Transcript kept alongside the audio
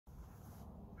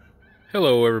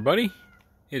Hello everybody,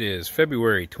 it is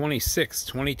February 26,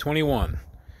 2021,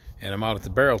 and I'm out at the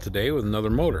barrel today with another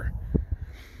motor.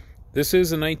 This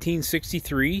is a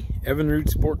 1963 Evinrude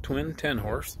Sportwin 10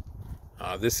 horse.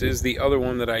 This is the other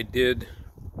one that I did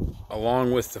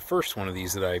along with the first one of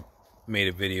these that I made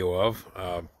a video of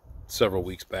several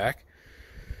weeks back.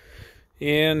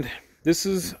 And this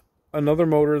is another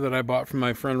motor that I bought from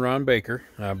my friend Ron Baker.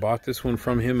 I bought this one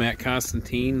from him at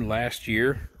Constantine last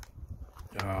year.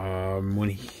 When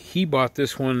he bought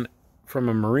this one from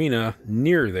a marina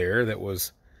near there that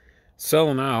was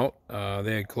selling out,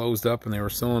 they had closed up and they were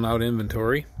selling out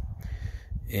inventory,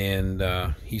 and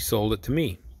he sold it to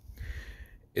me.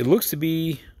 It looks to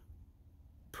be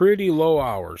pretty low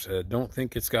hours. I don't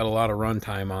think it's got a lot of run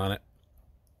time on it.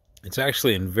 It's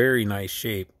actually in very nice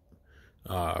shape.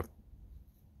 The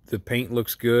paint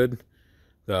looks good.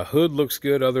 The hood looks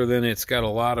good, other than it's got a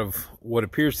lot of what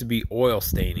appears to be oil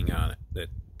staining on it that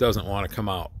doesn't want to come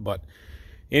out. But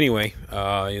anyway,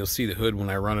 you'll see the hood when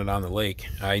I run it on the lake.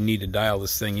 I need to dial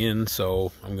this thing in,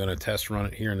 so I'm going to test run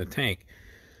it here in the tank.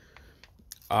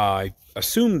 I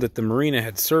assumed that the marina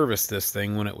had serviced this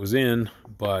thing when it was in,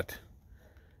 but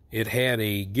it had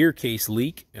a gear case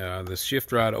leak. The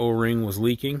shift rod O-ring was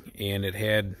leaking, and it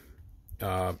had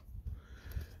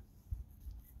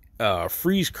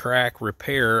freeze crack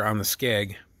repair on the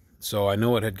skeg, so I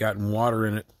know it had gotten water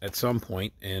in it at some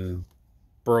point and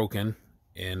broken,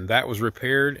 and that was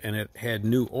repaired, and it had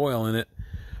new oil in it,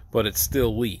 but it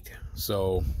still leaked.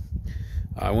 So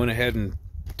I went ahead and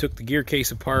took the gear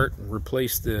case apart,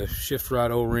 replaced the shift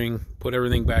rod O-ring, put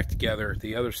everything back together.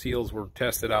 The other seals were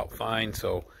tested out fine,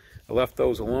 so I left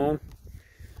those alone.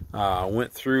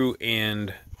 Went through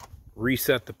and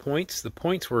reset the points. The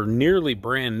points were nearly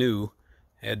brand new,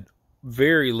 had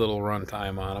very little run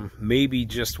time on them, maybe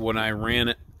just when I ran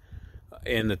it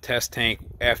in the test tank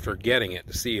after getting it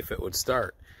to see if it would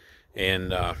start.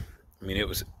 And I mean,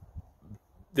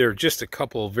 there were just a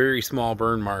couple of very small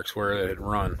burn marks where it had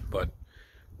run, but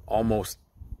almost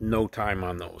no time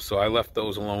on those. So I left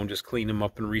those alone, just cleaned them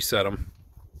up and reset them.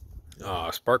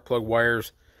 Spark plug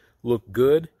wires look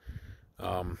good.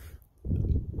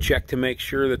 Check to make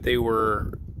sure that they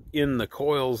were in the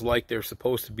coils like they're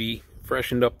supposed to be.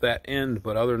 Freshened up that end,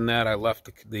 but other than that, I left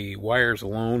the wires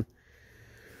alone.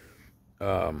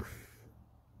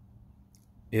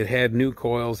 It had new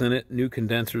coils in it, new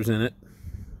condensers in it,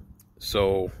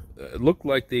 so it looked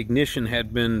like the ignition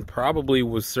had been, probably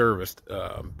was serviced,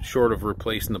 short of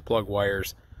replacing the plug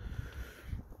wires.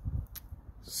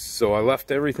 So I left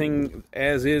everything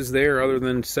as is there, other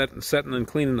than setting and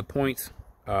cleaning the points.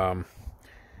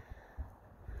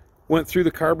 Went through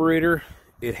the carburetor.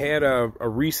 It had a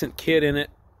recent kit in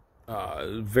it,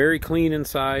 very clean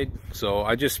inside, so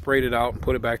I just sprayed it out and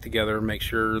put it back together, make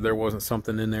sure there wasn't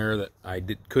something in there that I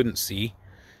couldn't see,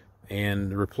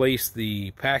 and replaced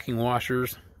the packing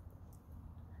washers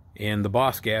and the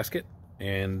boss gasket,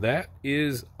 and that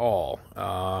is all.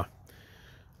 I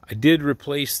did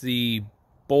replace the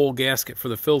bowl gasket for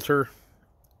the filter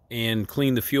and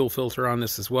clean the fuel filter on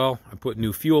this as well. I put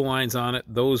new fuel lines on it.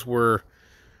 Those were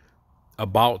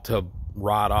about to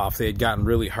rot off. They had gotten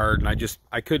really hard, and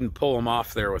I couldn't pull them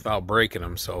off there without breaking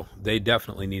them, so they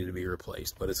definitely needed to be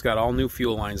replaced. But it's got all new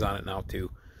fuel lines on it now too.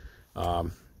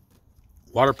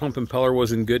 Water pump impeller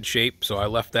was in good shape, so I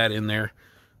left that in there.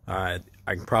 I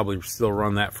can probably still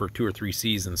run that for 2 or 3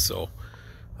 seasons, so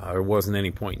there wasn't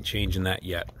any point in changing that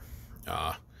yet.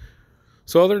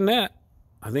 So other than that,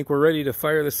 I think we're ready to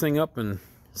fire this thing up and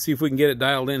see if we can get it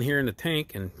dialed in here in the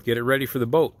tank and get it ready for the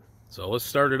boat. So let's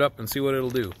start it up and see what it'll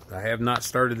do. I have not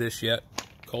started this yet.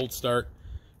 Cold start.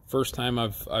 First time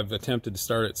I've attempted to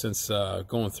start it since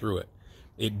going through it.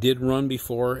 It did run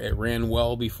before. It ran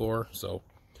well before, so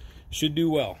should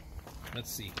do well. Let's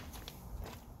see.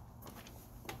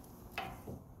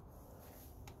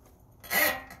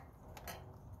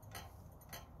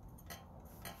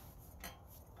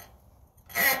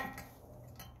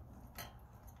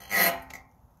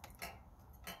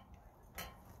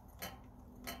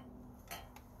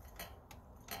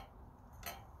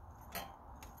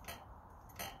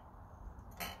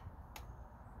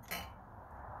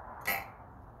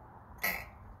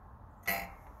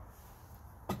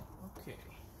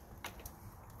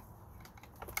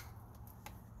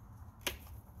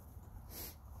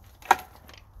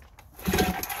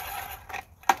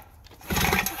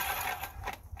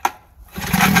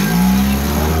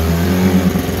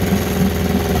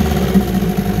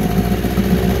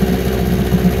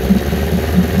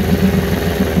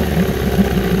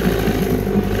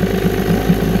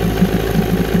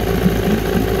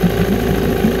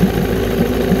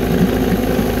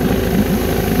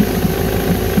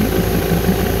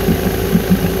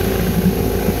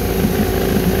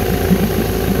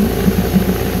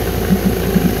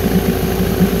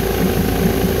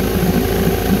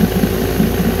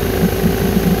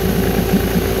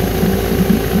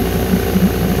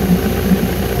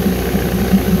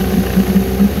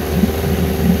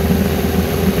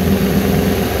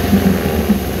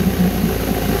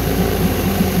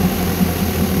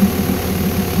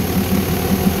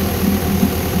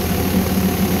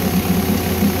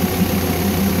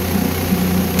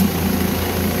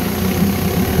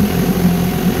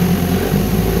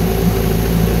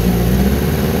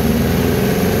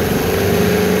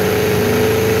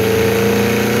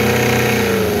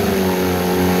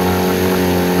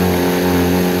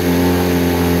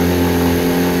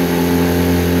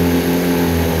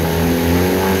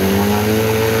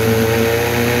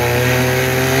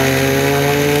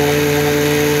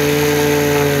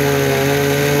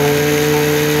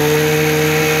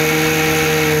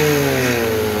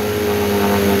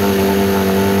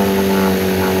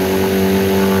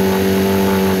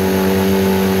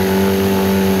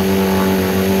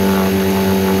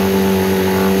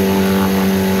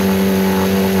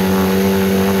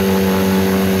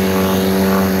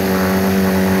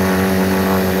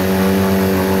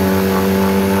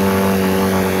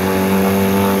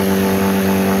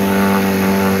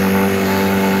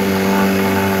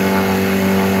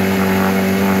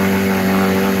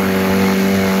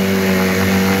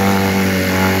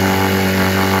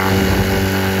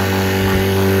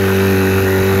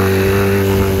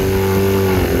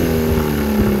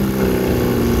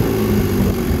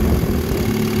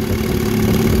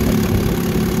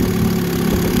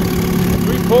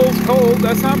 cold.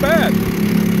 That's not bad.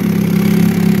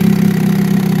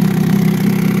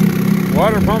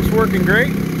 Water pump's working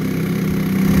great.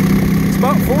 It's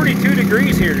about 42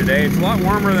 degrees here today. It's a lot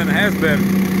warmer than it has been.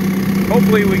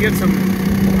 Hopefully we get some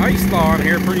ice thaw in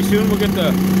here pretty soon. We'll get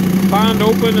the pond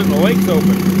open and the lakes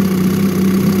open.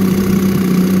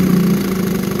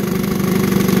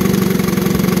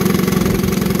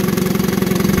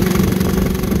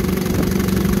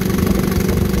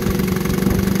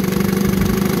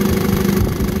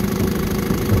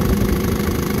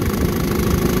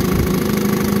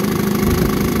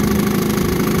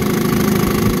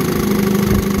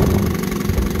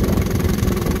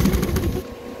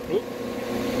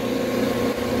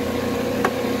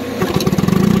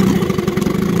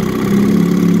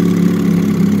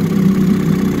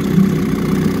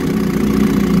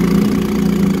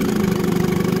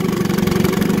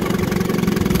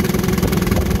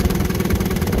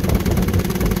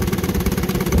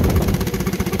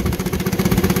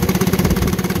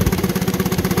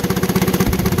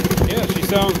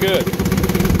 Sounds good.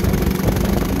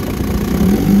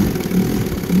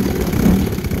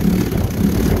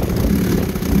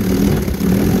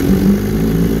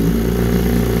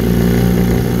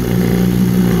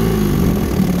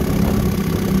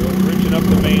 Richen up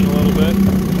the main a little bit.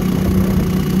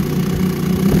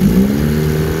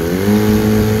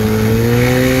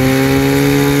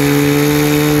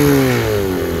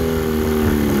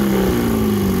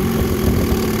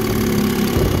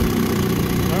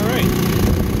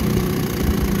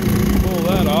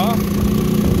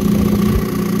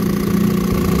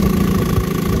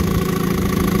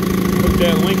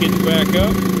 That linkage back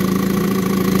up.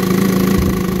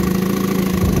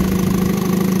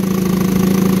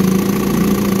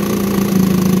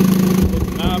 Put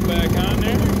the knob back on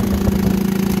there.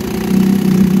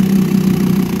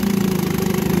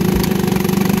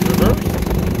 Reverse.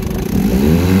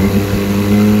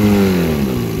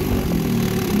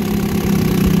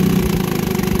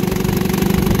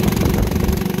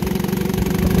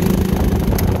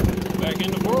 Back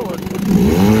into forward.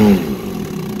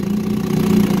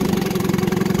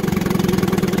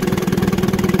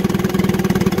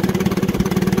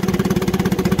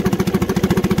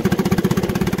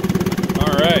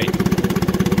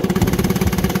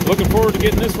 Looking forward to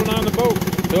getting this one on the boat.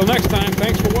 Till next time,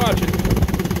 thanks for watching.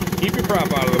 Keep your prop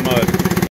out of the mud.